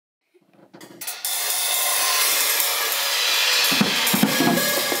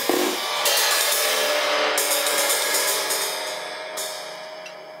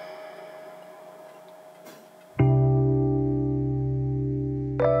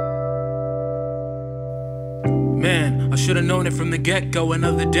Man, I should've known it from the get-go,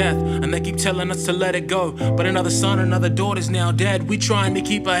 another death. And they keep telling us to let it go, but another son, another daughter's now dead. We trying to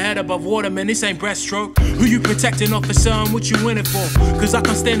keep our head above water, man, this ain't breaststroke. Who you protecting, officer, and what you in it for? Cause I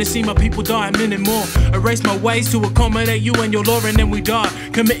can't stand to see my people die a minute more. Erase my ways to accommodate you and your law, and then we die,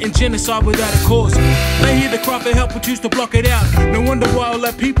 committing genocide without a cause. They hear the cry for help but choose to block it out. No wonder why all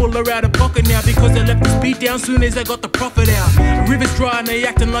our people are out of pocket now, because they left this beat down soon as they got the profit out. The river's dry and they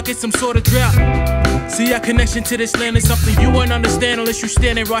acting like it's some sort of drought. See, our connection to this land is something you won't understand unless you're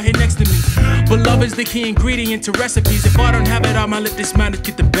standing right here next to me. But love is the key ingredient to recipes. If I don't have it, I might let this madness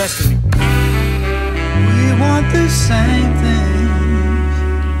get the best of me. We want the same things.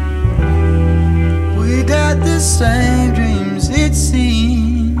 We got the same dreams, it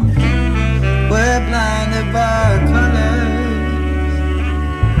seems. We're blinded by our colors.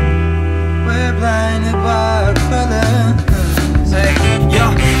 We're blinded by our colors. Hey,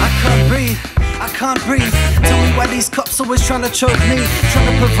 yo, I can't breathe. I can't breathe. Tell me why these cops always trying to choke me, trying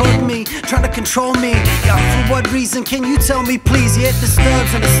to provoke me, trying to control me. Yeah, for what reason? Can you tell me, please? Yeah, it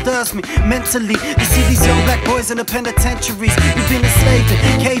disturbs and it stirs me mentally to see these young black boys in the penitentiaries. We've been enslaved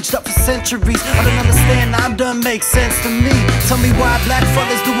and caged up for centuries. I don't understand, now it doesn't make sense to me. Tell me why black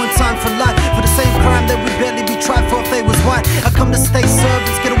fellas doing time for life for the same crime that would barely be tried for if they was white. I come to state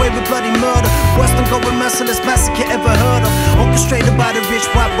servants, get away with bloody murder. Worse than going merciless massacre ever heard of. Orchestrated by the rich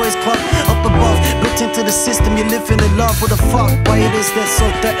white boys club up above. Built into the system, you're living in love with a fuck. Why it is that so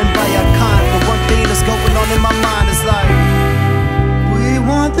threatened by our kind? But one thing that's going on in my mind is like, we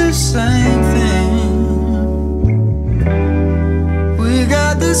want the same thing. We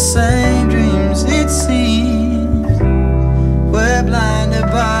got the same dreams, it seems. We're blinded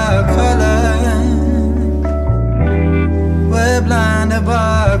by our colors. We're blinded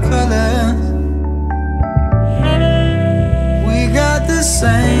by our colors. We got the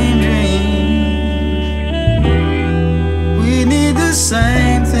same dreams. We need the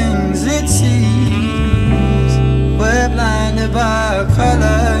same things, it seems. We're blinded by our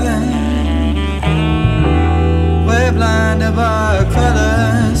colors. We're blinded by our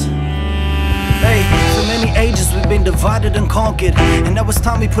colors. hey, for many ages we've been divided and conquered, and now it's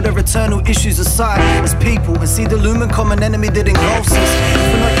time we put our eternal issues aside as people and see the looming common enemy that engulfs us.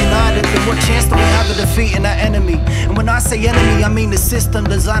 If we're not united, then what chance do we have of defeating our enemy? And when I say enemy, I mean the system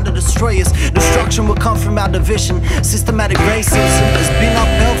designed to destroy us. Destruction will come from our division. Systematic racism has been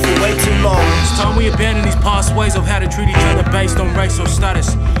upheld for way too long. It's time we abandon these past ways of how to treat each other based on race or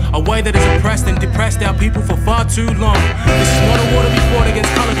status. A way that has oppressed and depressed our people for far too long. This is not a war to be fought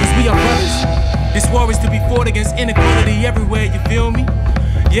against color, cause we are brothers. This war is to be fought against inequality everywhere, you feel me?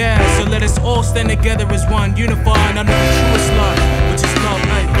 Yeah, so let us all stand together as one, unifying under the truest love, which is love,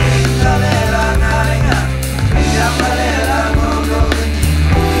 hey.